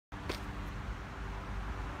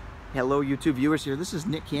Hello YouTube viewers here. This is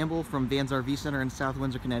Nick Campbell from Vans RV Center in South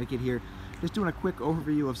Windsor, Connecticut here. Just doing a quick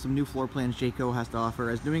overview of some new floor plans Jayco has to offer.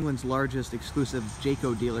 As New England's largest exclusive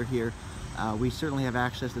Jayco dealer here, we certainly have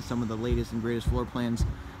access to some of the latest and greatest floor plans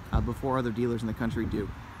before other dealers in the country do.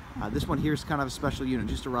 This one here is kind of a special unit,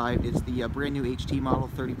 just arrived. It's the brand new HT model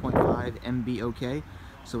 30.5 MBOK.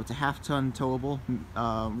 So it's a half-ton towable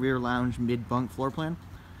rear lounge mid-bunk floor plan.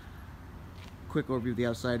 Quick overview of the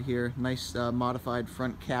outside here. Nice modified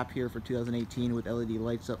front cap here for 2018 with LED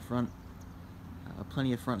lights up front.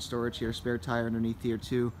 Plenty of front storage here, spare tire underneath here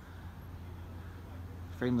too.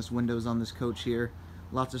 Frameless windows on this coach here.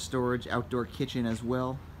 Lots of storage, outdoor kitchen as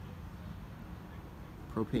well.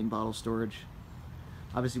 Propane bottle storage.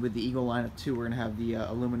 Obviously with the Eagle lineup too, we're going to have the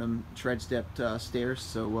aluminum tread stepped stairs,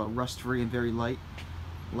 so rust-free and very light.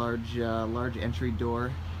 Large entry door.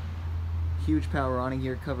 Huge power awning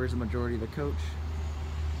here, covers the majority of the coach.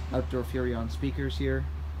 Outdoor Furrion speakers here.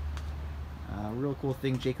 Real cool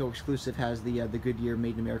thing, Jayco exclusive has the Goodyear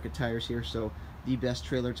Made in America tires here, so the best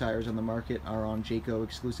trailer tires on the market are on Jayco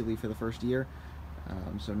exclusively for the first year.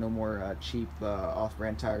 So no more cheap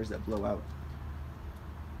off-brand tires that blow out.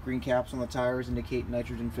 Green caps on the tires indicate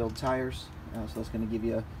nitrogen-filled tires, so that's going to give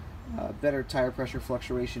you better tire pressure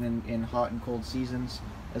fluctuation in hot and cold seasons,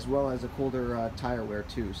 as well as a colder tire wear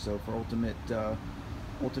too. So for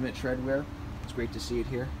ultimate tread wear, it's great to see it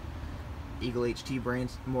here. Eagle HT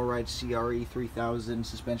brands, MORryde CRE 3000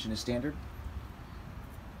 suspension is standard.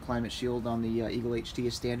 Climate shield on the Eagle HT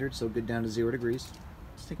is standard, so good down to 0 degrees.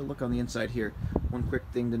 Let's take a look on the inside here. One quick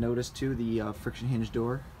thing to notice too, the friction hinge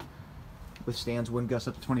door withstands wind gusts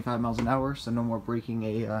up to 25 miles an hour, so no more breaking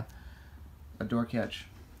a door catch.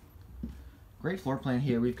 Great floor plan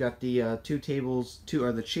here. We've got the table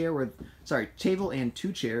and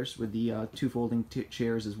 2 chairs with the 2 folding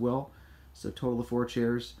chairs as well. So total of 4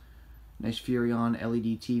 chairs. Nice Furrion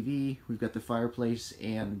LED TV. We've got the fireplace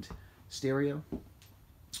and stereo.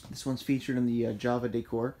 This one's featured in the Java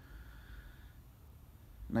decor.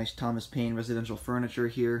 Nice Thomas Payne residential furniture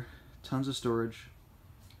here. Tons of storage.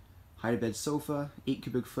 Hide-to-bed sofa. 8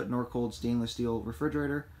 cubic foot Norcold stainless steel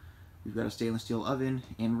refrigerator. We've got a stainless steel oven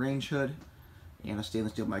and range hood. And a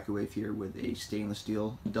stainless steel microwave here with a stainless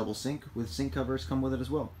steel double sink with sink covers come with it as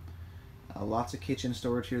well. Lots of kitchen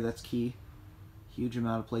storage here, that's key. Huge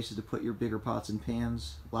amount of places to put your bigger pots and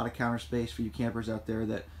pans. A lot of counter space for you campers out there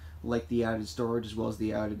that like the added storage as well as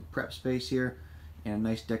the added prep space here. And a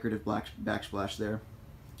nice decorative black backsplash there.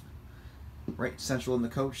 Right central in the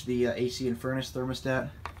coach, the AC and furnace thermostat.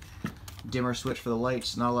 Dimmer switch for the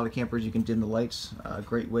lights. Not a lot of campers you can dim the lights.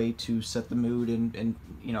 Great way to set the mood and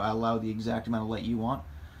allow the exact amount of light you want.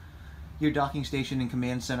 Your docking station and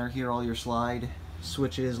command center here, all your slide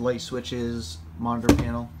switches, light switches, monitor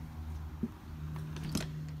panel.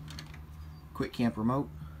 Quick camp remote.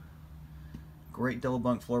 Great double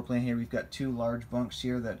bunk floor plan here. We've got 2 large bunks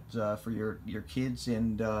here that for your kids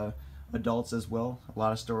and adults as well. A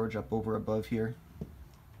lot of storage up above here.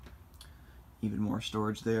 Even more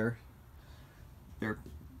storage there. They're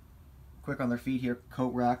quick on their feet here.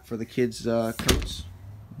 Coat rack for the kids' coats.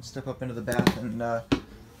 Let's step up into the bath and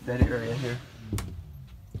bed area here.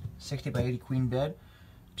 60 by 80 queen bed.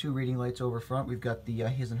 2 reading lights over front. We've got the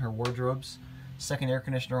his and her wardrobes. Second air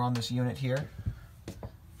conditioner on this unit here.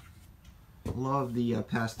 Love the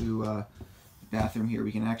pass-through bathroom here.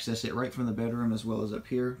 We can access it right from the bedroom as well as up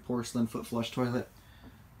here. Porcelain foot flush toilet.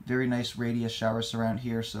 Very nice radius shower surround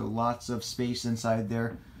here, so lots of space inside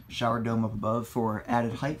there. Shower dome up above for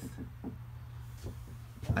added height.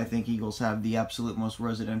 I think Eagles have the absolute most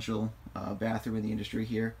residential bathroom in the industry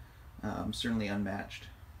here. Certainly unmatched.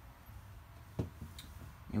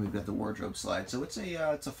 And we've got the wardrobe slide. So it's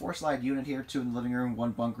a 4-slide unit here, 2 in the living room,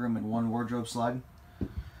 1 bunk room, and 1 wardrobe slide.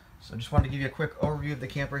 So I just wanted to give you a quick overview of the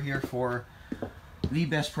camper here for the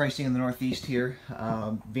best pricing in the Northeast here.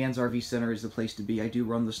 Vans RV Center is the place to be. I do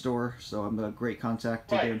run the store, so I'm a great contact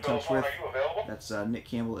to get in touch with. That's Nick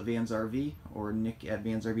Campbell at Vans RV or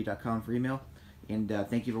nick@vansrv.com for email. And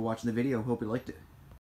thank you for watching the video. Hope you liked it.